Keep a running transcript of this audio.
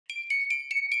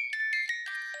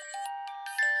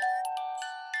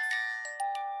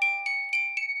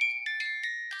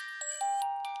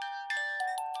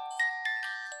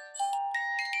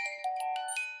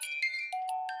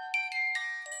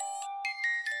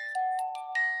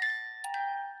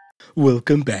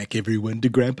Welcome back, everyone, to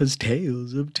Grandpa's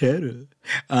Tales of Terror.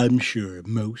 I'm sure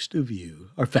most of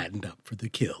you are fattened up for the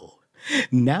kill.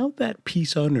 Now that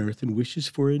peace on earth and wishes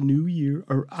for a new year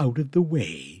are out of the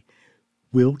way,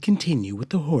 we'll continue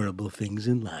with the horrible things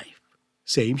in life.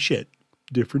 Same shit,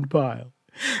 different pile.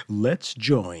 Let's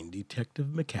join Detective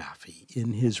McAfee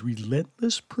in his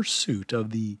relentless pursuit of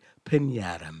the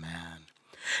Pinata Man.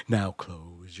 Now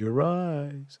close your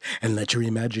eyes and let your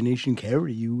imagination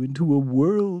carry you into a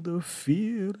world of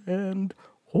fear and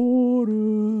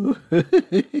horror.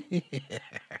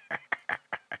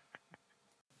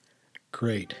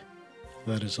 Great.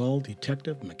 That is all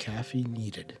Detective McAfee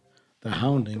needed. The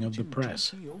hounding of the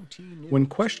press. When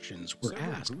questions were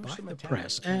asked by the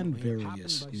press and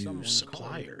various news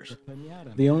suppliers,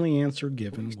 the only answer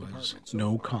given was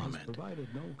no comment.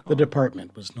 The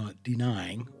department was not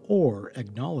denying or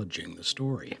acknowledging the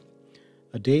story.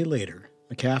 A day later,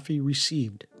 McAfee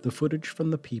received the footage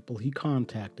from the people he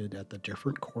contacted at the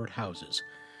different courthouses.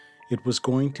 It was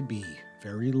going to be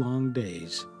very long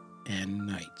days and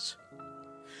nights.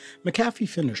 McAfee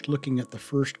finished looking at the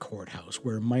first courthouse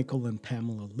where Michael and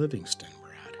Pamela Livingston were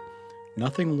at.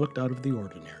 Nothing looked out of the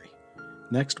ordinary.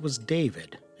 Next was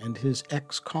David and his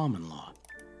ex-common-law.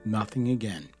 Nothing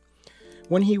again.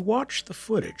 When he watched the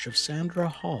footage of Sandra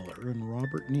Haller and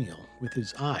Robert Neal with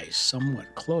his eyes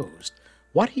somewhat closed,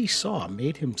 what he saw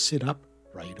made him sit up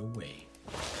right away.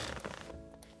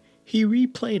 He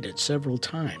replayed it several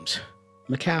times.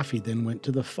 McAfee then went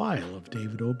to the file of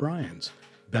David O'Brien's,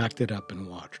 backed it up and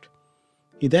watched.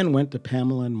 He then went to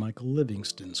Pamela and Michael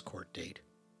Livingston's court date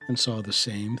and saw the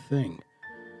same thing.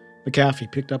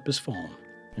 McAfee picked up his phone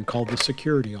and called the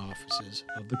security offices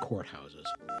of the courthouses.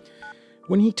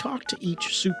 When he talked to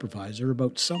each supervisor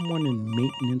about someone in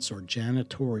maintenance or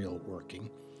janitorial working,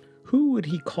 who would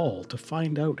he call to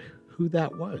find out who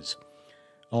that was?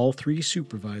 All three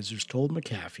supervisors told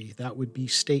McAfee that would be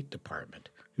State Department,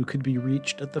 who could be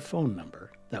reached at the phone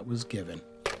number that was given.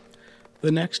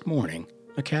 The next morning,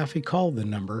 McAfee called the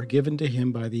number given to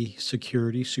him by the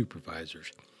security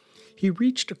supervisors. He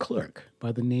reached a clerk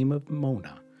by the name of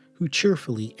Mona, who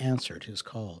cheerfully answered his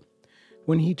call.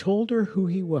 When he told her who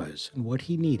he was and what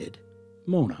he needed,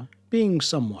 Mona, being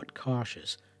somewhat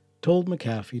cautious, told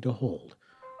McAfee to hold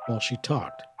while she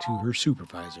talked to her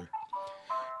supervisor.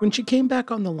 When she came back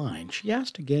on the line, she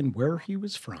asked again where he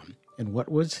was from and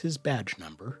what was his badge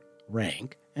number,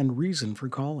 rank, and reason for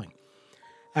calling.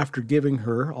 After giving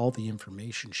her all the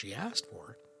information she asked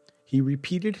for, he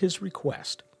repeated his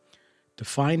request to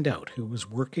find out who was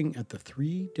working at the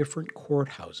 3 different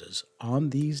courthouses on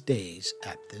these days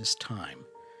at this time.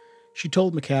 She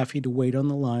told McAfee to wait on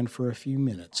the line for a few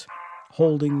minutes.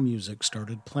 Holding music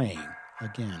started playing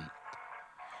again.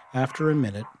 After a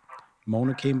minute,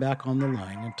 Mona came back on the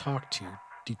line and talked to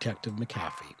Detective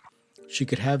McAfee. She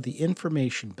could have the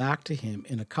information back to him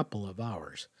in a couple of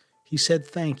hours. He said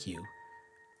thank you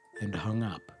and hung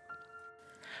up.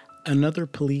 Another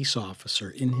police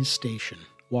officer in his station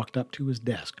walked up to his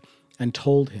desk and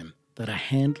told him that a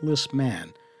handless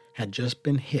man had just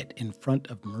been hit in front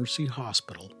of Mercy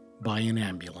Hospital by an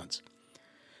ambulance.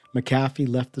 McAfee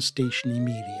left the station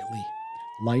immediately,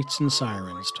 lights and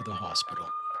sirens to the hospital.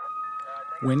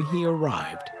 When he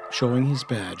arrived, showing his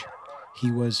badge, he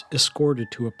was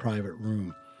escorted to a private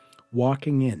room.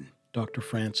 Walking in, Dr.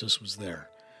 Francis was there.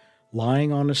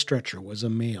 Lying on a stretcher was a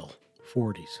male,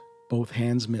 40s, both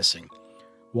hands missing.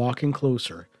 Walking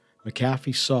closer,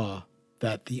 McAfee saw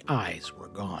that the eyes were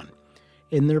gone.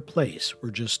 In their place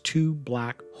were just 2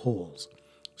 black holes.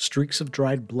 Streaks of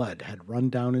dried blood had run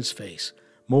down his face,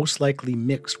 most likely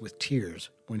mixed with tears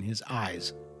when his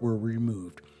eyes were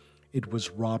removed. It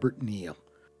was Robert Neal.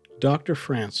 Dr.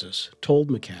 Francis told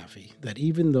McAfee that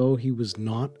even though he was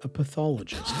not a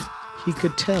pathologist, he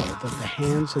could tell that the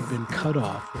hands had been cut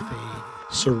off with a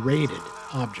serrated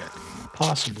object,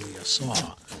 possibly a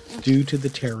saw, due to the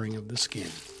tearing of the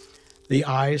skin. The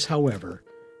eyes, however,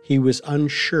 he was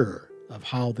unsure of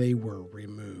how they were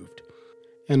removed.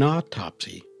 An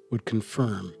autopsy would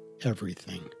confirm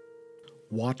everything.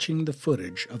 Watching the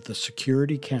footage of the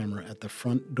security camera at the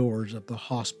front doors of the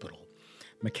hospital,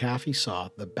 McAfee saw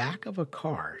the back of a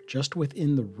car just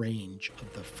within the range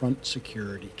of the front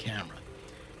security camera.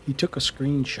 He took a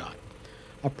screenshot.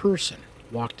 A person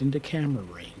walked into camera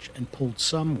range and pulled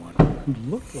someone who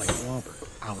looked like Robert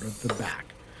out of the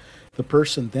back. The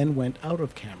person then went out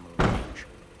of camera range.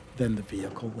 Then the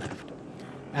vehicle left.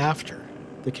 After,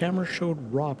 the camera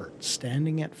showed Robert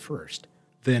standing at first,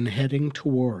 then heading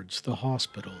towards the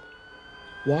hospital.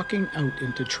 Walking out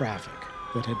into traffic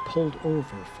that had pulled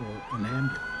over for an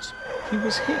ambulance, he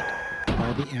was hit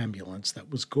by the ambulance that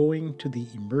was going to the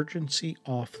emergency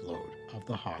offload of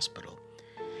the hospital.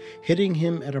 Hitting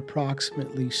him at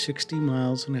approximately 60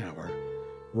 miles an hour,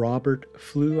 Robert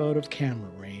flew out of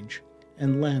camera range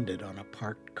and landed on a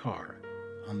parked car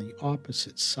on the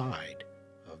opposite side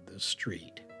of the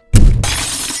street.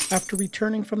 After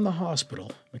returning from the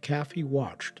hospital, McAfee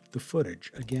watched the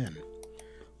footage again.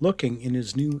 Looking in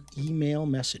his new email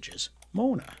messages,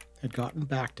 Mona had gotten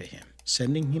back to him,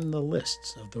 sending him the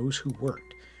lists of those who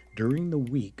worked during the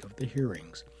week of the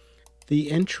hearings. The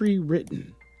entry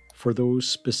written for those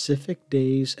specific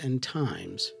days and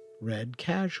times read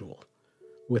casual,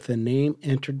 with a name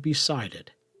entered beside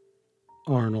it,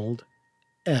 Arnold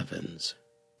Evans.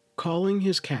 Calling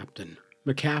his captain,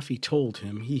 McAfee told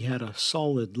him he had a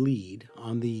solid lead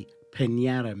on the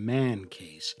Pinata Man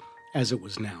case, as it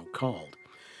was now called.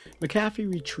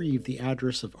 McAfee retrieved the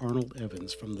address of Arnold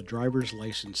Evans from the driver's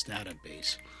license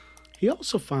database. He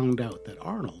also found out that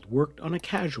Arnold worked on a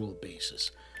casual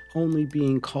basis, only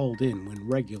being called in when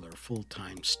regular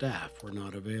full-time staff were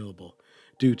not available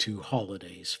due to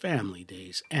holidays, family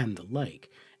days, and the like,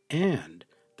 and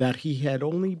that he had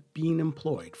only been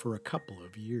employed for a couple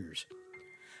of years.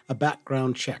 A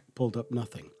background check pulled up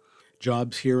nothing.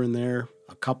 Jobs here and there,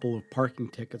 a couple of parking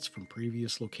tickets from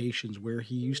previous locations where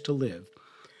he used to live,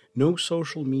 no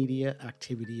social media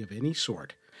activity of any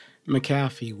sort.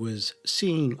 McAfee was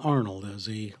seeing Arnold as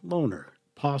a loner,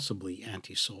 possibly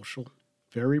antisocial,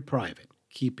 very private,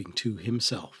 keeping to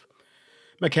himself.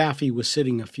 McAfee was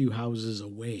sitting a few houses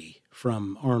away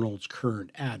from Arnold's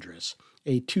current address,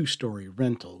 a 2-story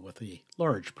rental with a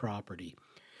large property.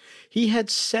 He had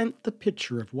sent the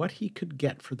picture of what he could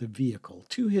get for the vehicle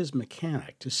to his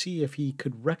mechanic to see if he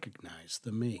could recognize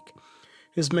the make.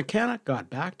 His mechanic got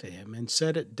back to him and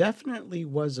said it definitely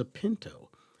was a Pinto,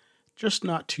 just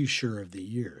not too sure of the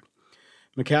year.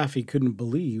 McAfee couldn't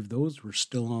believe those were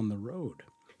still on the road.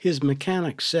 His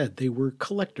mechanic said they were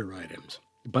collector items,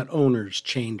 but owners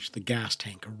changed the gas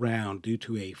tank around due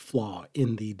to a flaw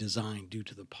in the design due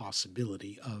to the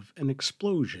possibility of an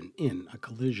explosion in a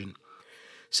collision.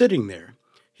 Sitting there,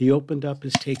 he opened up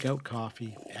his takeout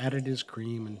coffee, added his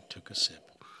cream, and took a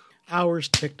sip. Hours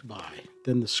ticked by,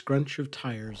 then the scrunch of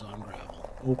tires on gravel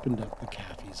opened up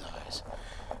McAfee's eyes.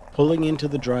 Pulling into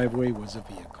the driveway was a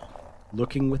vehicle.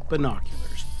 Looking with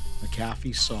binoculars,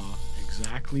 McAfee saw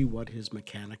exactly what his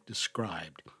mechanic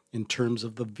described in terms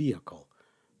of the vehicle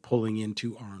pulling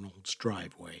into Arnold's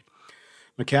driveway.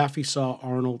 McAfee saw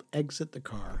Arnold exit the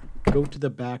car, go to the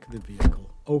back of the vehicle,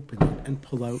 open it, and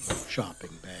pull out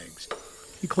shopping bags.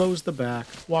 He closed the back,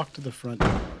 walked to the front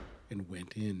door, and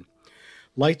went in.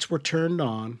 Lights were turned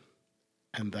on,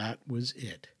 and that was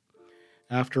it.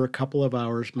 After a couple of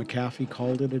hours, McAfee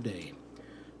called it a day.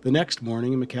 The next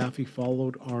morning, McAfee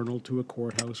followed Arnold to a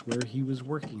courthouse where he was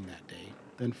working that day,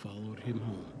 then followed him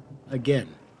home. Again,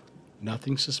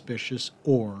 nothing suspicious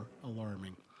or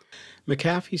alarming.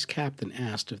 McAfee's captain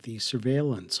asked if the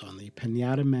surveillance on the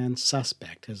Pinata Man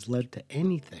suspect has led to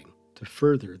anything to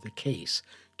further the case,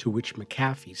 to which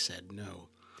McAfee said no.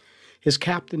 His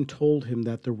captain told him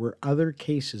that there were other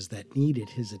cases that needed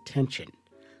his attention,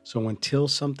 so until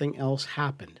something else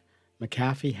happened,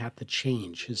 McAfee had to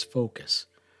change his focus.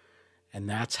 And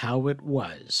that's how it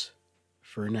was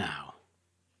for now.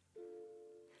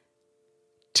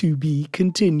 To be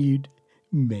continued.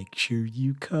 Make sure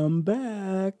you come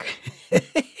back.